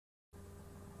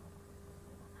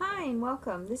Hi and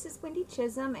welcome. This is Wendy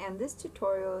Chisholm and this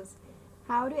tutorial is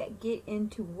how to get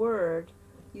into Word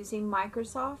using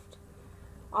Microsoft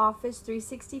Office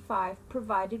 365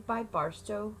 provided by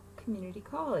Barstow Community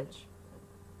College.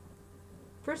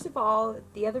 First of all,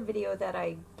 the other video that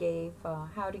I gave,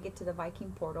 how to get to the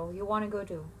Viking portal, you want to go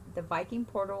to the Viking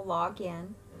portal, log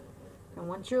in, and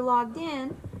once you're logged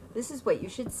in, this is what you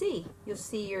should see. You'll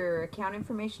see your account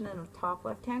information in the top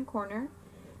left hand corner,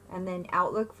 and then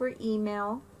Outlook for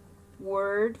email,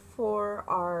 Word for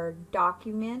our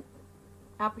document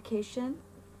application,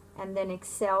 and then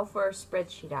Excel for our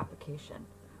spreadsheet application.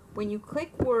 When you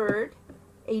click Word,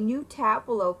 a new tab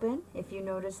will open, if you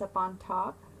notice up on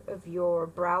top of your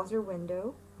browser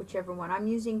window, whichever one. I'm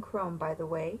using Chrome, by the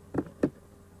way.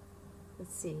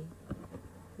 Let's see.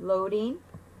 Loading.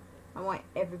 I want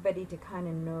everybody to kind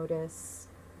of notice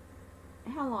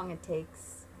how long it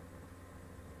takes.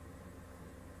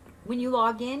 When you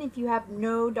log in, if you have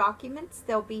no documents,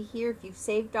 they'll be here. If you've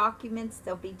saved documents,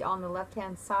 they'll be on the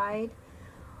left-hand side.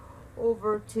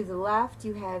 Over to the left,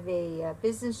 you have a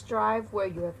business drive where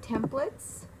you have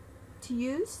templates to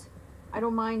use. I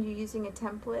don't mind you using a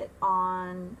template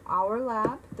on our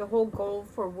lab. The whole goal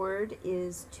for Word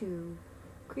is to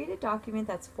create a document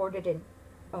that's formatted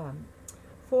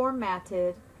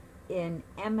in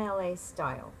MLA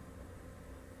style.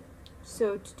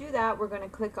 So to do that, we're going to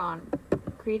click on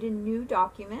create a new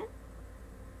document,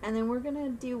 and then we're going to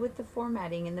deal with the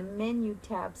formatting and the menu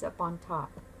tabs up on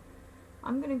top.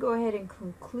 I'm going to go ahead and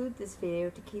conclude this video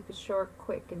to keep it short,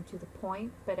 quick, and to the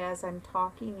point, but as I'm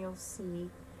talking you'll see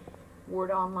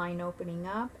Word Online opening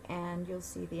up and you'll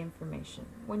see the information.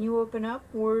 When you open up,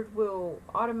 Word will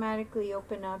automatically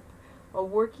open up a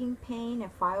working pane, a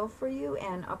file for you,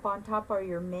 and up on top are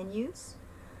your menus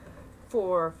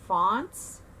for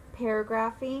fonts,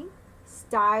 paragraphing,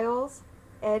 styles,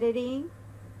 editing,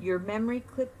 your memory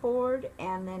clipboard,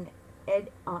 and then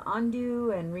undo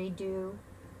and redo.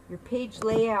 Your page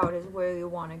layout is where you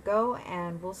want to go,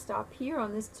 and we'll stop here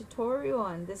on this tutorial,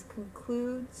 and this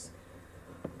concludes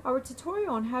our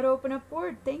tutorial on how to open up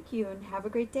Word. Thank you and have a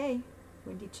great day.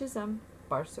 Wendy Chisholm,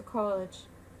 Barstow College,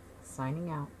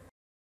 signing out.